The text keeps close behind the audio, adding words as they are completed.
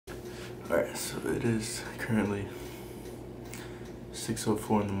Alright, so it is currently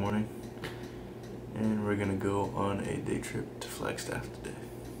 6:04 in the morning, and we're gonna go on a day trip to Flagstaff today.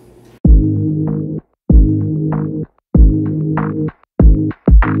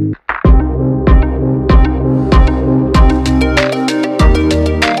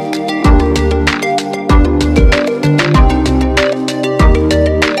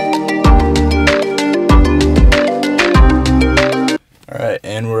 Alright,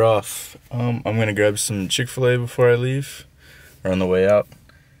 and we're off. I'm gonna grab some Chick-fil-A before I leave. We're on the way out.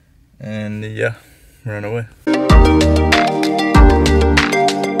 And yeah, we're on our way. Sweet,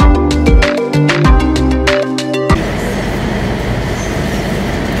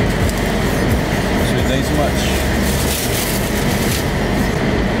 thanks so much.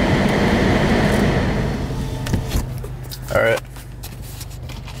 Alright.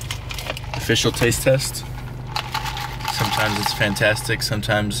 Official taste test. Sometimes it's fantastic,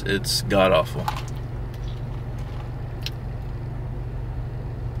 sometimes it's god-awful.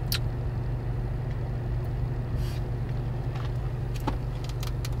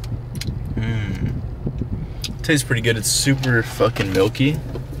 Tastes pretty good. It's super fucking milky,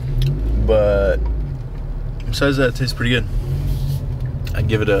 but besides that, it tastes pretty good. I'd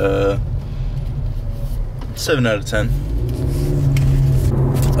give it a 7 out of 10.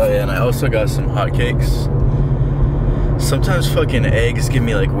 Oh yeah, and I also got some hotcakes. Sometimes fucking eggs give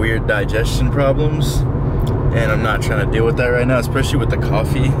me like weird digestion problems, and I'm not trying to deal with that right now, especially with the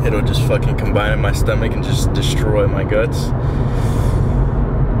coffee. It'll just fucking combine in my stomach and just destroy my guts.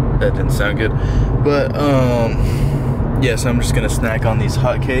 That didn't sound good. But yeah, so I'm just gonna snack on these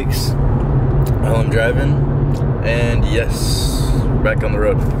hotcakes while I'm driving, and yes, back on the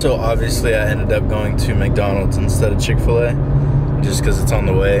road. So obviously I ended up going to McDonald's instead of Chick-fil-A, just because it's on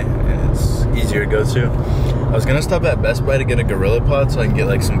the way and it's easier to go to. I was gonna stop at Best Buy to get a Gorilla Pod so I can get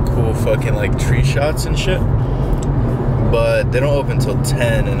like some cool fucking like tree shots and shit, but they don't open till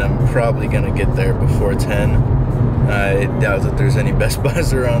 10, and I'm probably gonna get there before 10. I doubt that there's any Best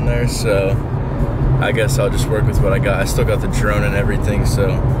Buys around there, so I guess I'll just work with what I got. I still got the drone and everything,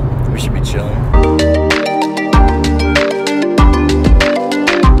 so we should be chilling.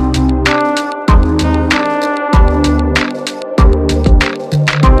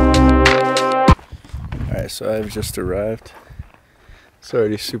 Alright, so I've just arrived. It's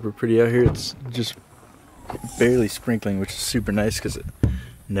already super pretty out here. It's just barely sprinkling, which is super nice because it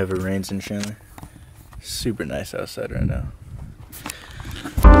never rains in Chandler. Super nice outside right now.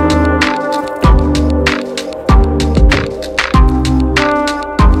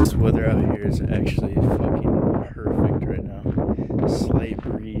 This weather out here is actually fucking perfect right now. Slight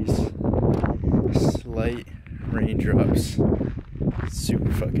breeze, slight raindrops.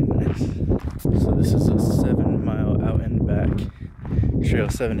 Super fucking nice. So this is a 7-mile out and back trail,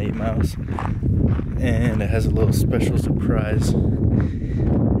 7-8 miles, and it has a little special surprise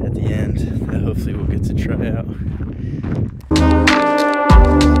at the end that hopefully we'll get to try out.